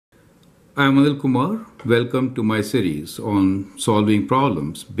I'm Anil Kumar. Welcome to my series on solving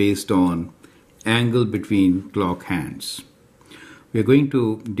problems based on angle between clock hands. We're going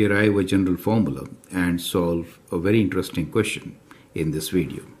to derive a general formula and solve a very interesting question in this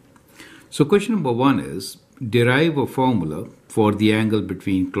video. So question number 1 is derive a formula for the angle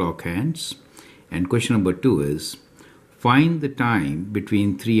between clock hands, and question number 2 is find the time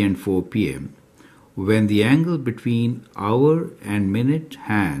between 3 and 4 p.m. when the angle between hour and minute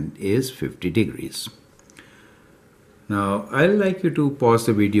hand is 50 degrees. Now, I'd like you to pause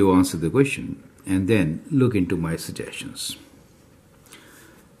the video, answer the question, and then look into my suggestions.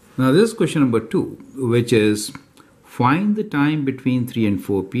 Now, this is question number 2, which is find the time between 3 and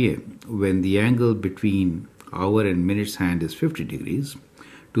 4 p.m. when the angle between hour and minute's hand is 50 degrees.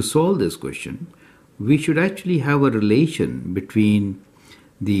 To solve this question, we should actually have a relation between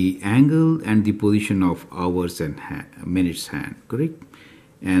the angle and the position of hours and minutes hand, correct?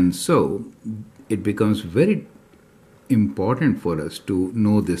 And so it becomes very important for us to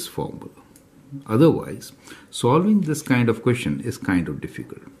know this formula. Otherwise, solving this kind of question is kind of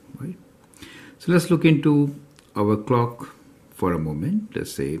difficult, right? So let's look into our clock for a moment.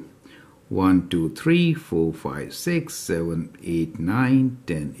 Let's say 1, 2, 3, 4, 5, 6, 7, 8, 9,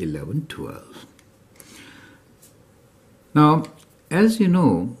 10, 11, 12. Now, as you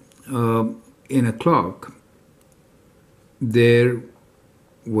know, in a clock, there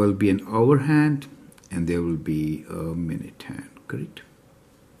will be an hour hand and there will be a minute hand, correct?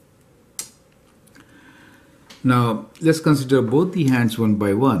 Now, let's consider both the hands one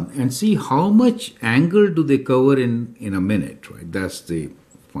by one and see how much angle do they cover in a minute, right? That's the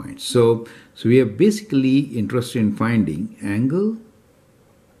point. So we are basically interested in finding angle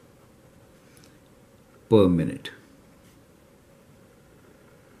per minute.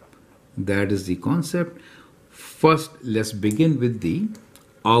 That is the concept. First, let's begin with the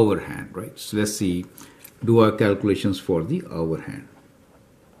hour hand, right? So let's see, do our calculations for the hour hand.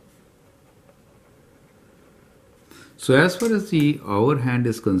 So as far as the hour hand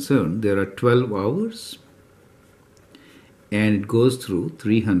is concerned, there are 12 hours and it goes through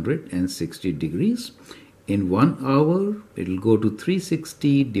 360 degrees. In 1 hour, it will go to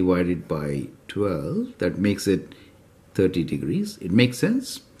 360 divided by 12. That makes it 30 degrees. It makes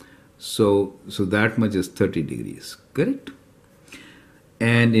sense? So that much is 30 degrees, correct?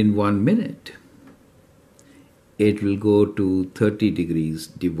 And in 1 minute, it will go to 30 degrees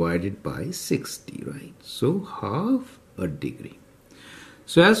divided by 60, right? So half a degree.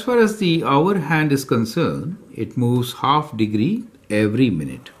 So as far as the hour hand is concerned, it moves half degree every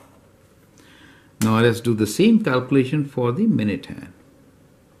minute. Now let's do the same calculation for the minute hand,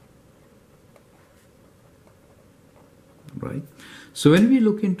 right? So when we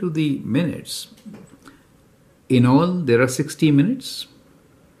look into the minutes, in all there are 60 minutes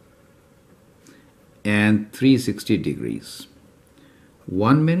and 360 degrees.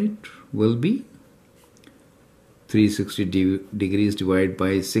 1 minute will be 360 degrees divided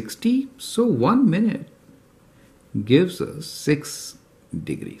by 60. So 1 minute gives us 6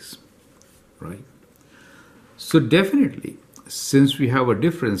 degrees, right? So definitely, since we have a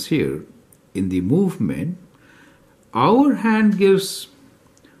difference here in the movement, our hand gives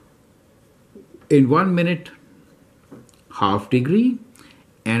in 1 minute half degree,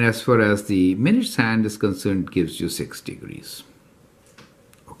 and as far as the minute's hand is concerned, gives you 6 degrees.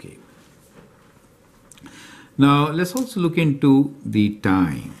 Okay. Now let's also look into the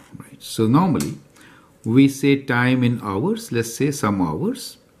time, right? So normally we say time in hours. Let's say some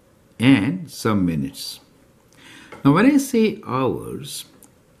hours and some minutes. Now when I say hours,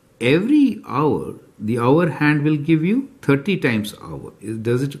 every hour, the hour hand will give you 30 times hour.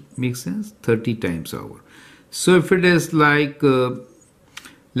 Does it make sense? 30 times hour. So if it is like,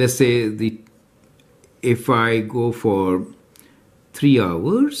 let's say if I go for 3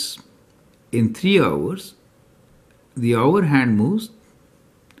 hours, in 3 hours, the hour hand moves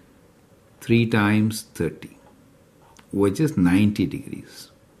 3 times 30, which is 90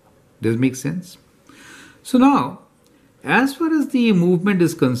 degrees. Does it make sense? So now, as far as the movement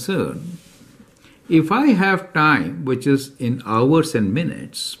is concerned, if I have time which is in hours and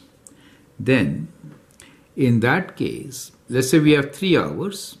minutes, then in that case, let's say we have 3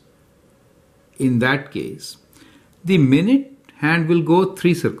 hours. In that case, the minute hand will go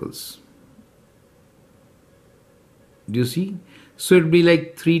 3 circles. Do you see? So it will be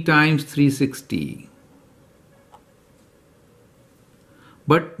like 3 times 360.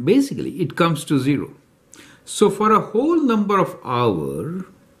 But basically it comes to 0. So for a whole number of hour,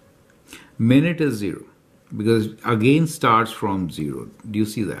 minute is 0 because again starts from 0. Do you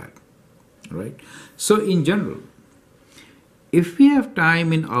see that? Right? So in general, if we have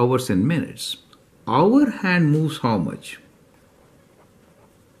time in hours and minutes, our hand moves how much?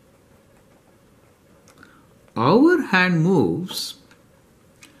 Our hand moves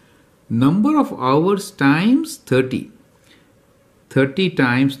number of hours times 30. 30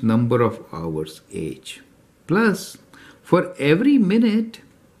 times number of hours h. Plus, for every minute,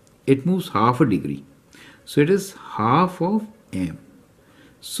 it moves half a degree. So it is half of m.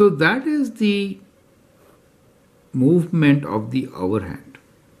 So that is the movement of the hour hand.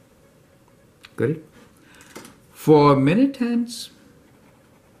 Correct? For minute hands,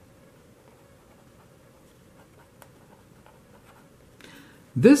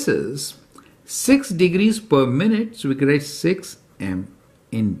 this is 6 degrees per minute, so we can write 6m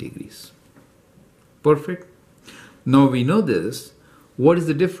in degrees. Perfect. Now we know this. What is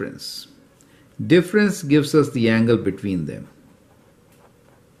the difference? Difference gives us the angle between them.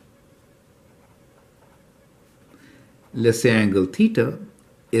 Let's say angle theta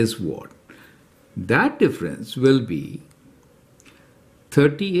is what? That difference will be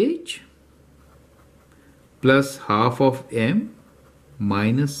 30h plus half of m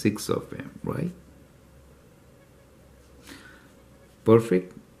minus 6 of m, right?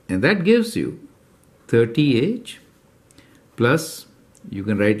 Perfect. And that gives you 30h plus, you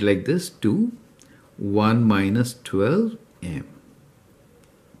can write like this, 2, 1 minus 12m,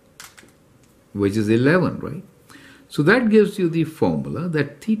 which is 11, right? So that gives you the formula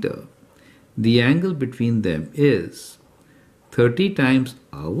that theta, the angle between them is 30 times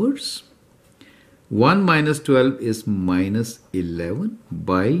hours. 1 minus 12 is minus 11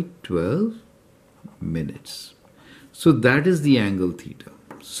 by 12 minutes. So that is the angle theta.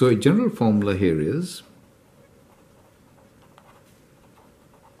 So a general formula here is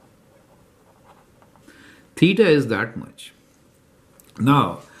theta is that much.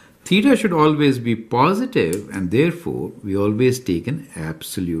 Now, theta should always be positive, and therefore we always take an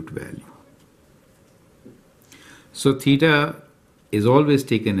absolute value. So theta is always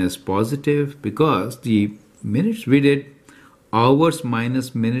taken as positive because the minutes we did hours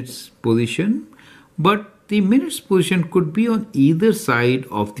minus minutes position, but the minutes position could be on either side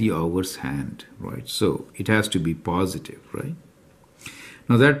of the hours hand, right? So it has to be positive, right?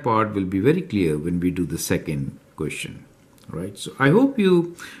 Now that part will be very clear when we do the second question, right? So I hope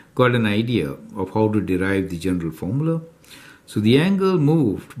you got an idea of how to derive the general formula. So the angle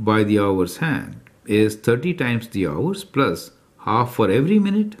moved by the hours hand is 30 times the hours plus half for every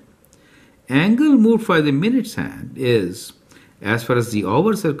minute. Angle moved by the minutes hand is, as far as the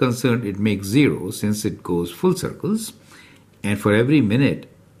hours are concerned, it makes 0 since it goes full circles, and for every minute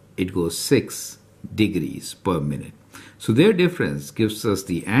it goes 6 degrees per minute. So their difference gives us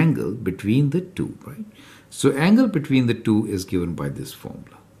the angle between the two, right? So angle between the two is given by this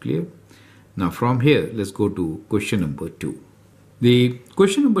formula. Clear? Now from here, let's go to question number 2. The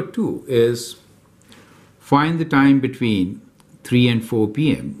question number 2 is find the time between 3 and 4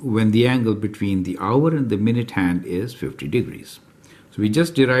 p.m. when the angle between the hour and the minute hand is 50 degrees. So we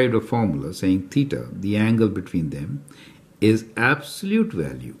just derived a formula saying theta, the angle between them, is absolute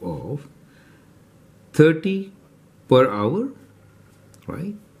value of 30 per hour,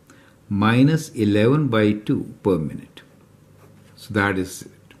 right, minus 11 by 2 per minute. So that is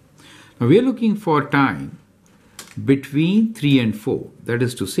it. Now we are looking for time between 3 and 4. That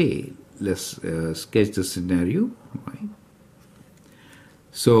is to say, let's sketch the scenario, right?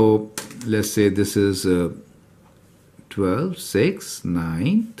 So let's say this is 12, 6,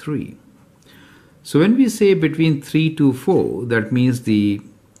 9, 3. So when we say between 3 to 4, that means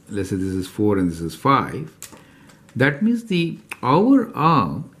let's say this is 4 and this is 5. That means the hour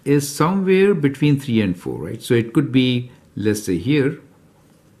arm is somewhere between 3 and 4, right? So it could be, let's say here,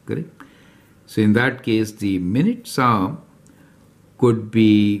 correct? So in that case, the minutes arm could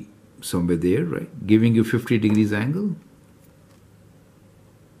be somewhere there, right? Giving you 50 degrees angle.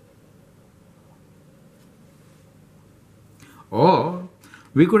 Or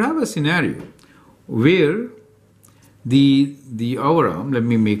we could have a scenario where the hour arm, let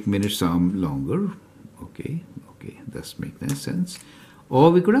me make minutes arm longer. Okay, that's make nice sense. Or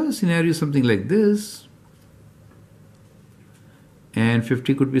we could have a scenario something like this, and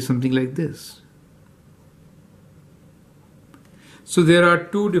 50 could be something like this. So there are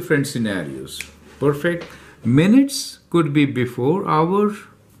two different scenarios. Perfect. Minutes could be before hour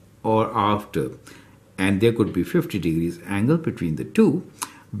or after, and there could be 50 degrees angle between the two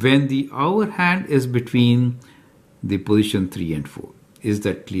when the hour hand is between the position 3 and 4. Is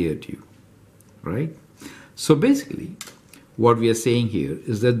that clear to you? Right? So basically, what we are saying here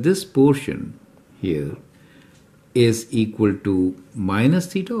is that this portion here is equal to minus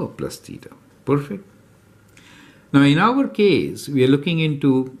theta or plus theta. Perfect. Now in our case, we are looking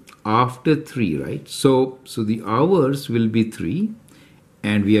into after 3, right? So the hours will be 3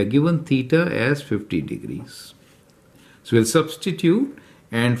 and we are given theta as 50 degrees. So we'll substitute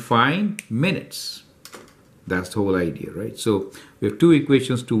and find minutes. That's the whole idea, right? So we have two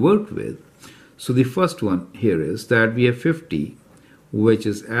equations to work with. So the first one here is that we have 50, which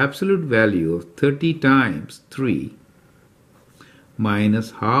is absolute value of 30 times 3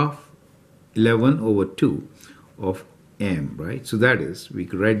 minus half 11 over 2 of m, right? So that is, we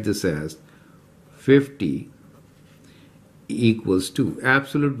could write this as 50 equals to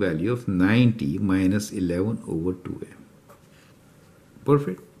absolute value of 90 minus 11 over 2m.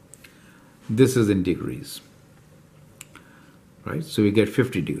 Perfect. This is in degrees, right? So we get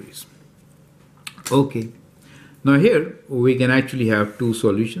 50 degrees. Okay. Now here we can actually have two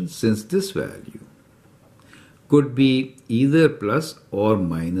solutions, since this value could be either plus or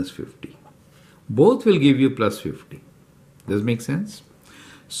minus 50. Both will give you plus 50. Does it make sense?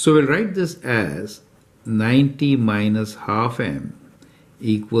 So we'll write this as 90 minus half m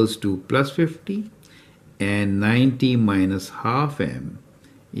equals to plus 50, and 90 minus half m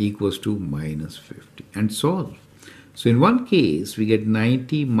equals to minus 50, and solve. So in one case we get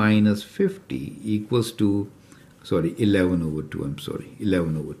 90 minus 50 equals to 11 over 2,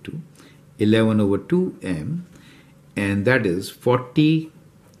 11 over 2m, and that is 40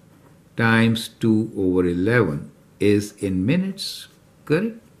 times 2 over 11 is in minutes,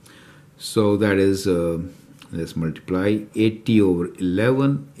 correct? So that is, let's multiply 80 over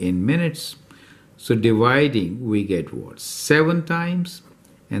 11 in minutes. So dividing, we get what? 7 times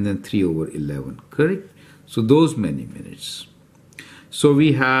and then 3 over 11, correct? So those many minutes. So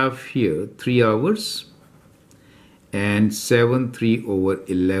we have here 3 hours and 3 over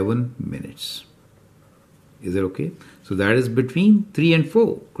 11 minutes. Is that okay? So that is between 3 and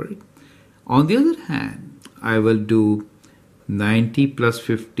 4, correct? On the other hand, I will do 90 plus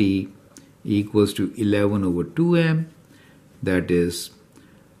 50 equals to 11 over 2m. That is,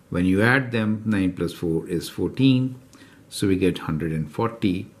 when you add them, 9 plus 4 is 14. So we get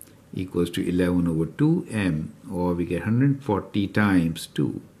 140 equals to 11 over 2m, or we get 140 times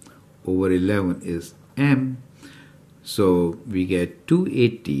 2 over 11 is m. So we get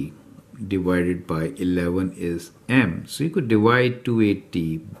 280 divided by 11 is m. So you could divide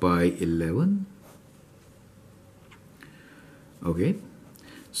 280 by 11. Okay.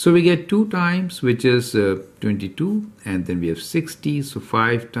 So we get 2 times, which is 22, and then we have 60. So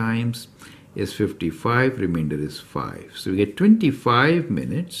 5 times is 55, remainder is 5. So we get 25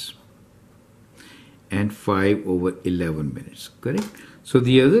 minutes and 5 over 11 minutes, correct? So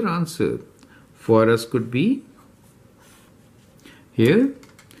the other answer for us could be here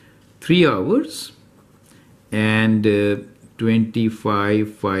 3 hours and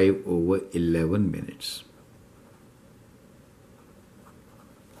 25 5 over 11 minutes.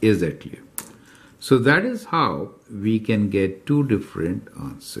 Is that clear? So that is how we can get two different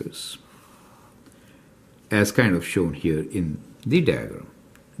answers, as kind of shown here in the diagram.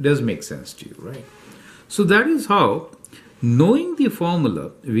 Does make sense to you, right? So that is how, knowing the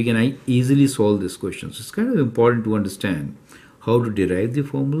formula, we can easily solve this question. So it's kind of important to understand how to derive the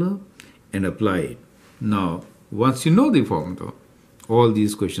formula and apply it. Now, once you know the formula, all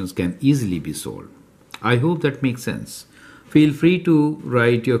these questions can easily be solved. I hope that makes sense. Feel free to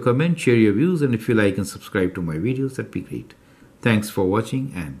write your comment, share your views, and if you like and subscribe to my videos, that'd be great. Thanks for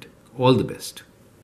watching and all the best.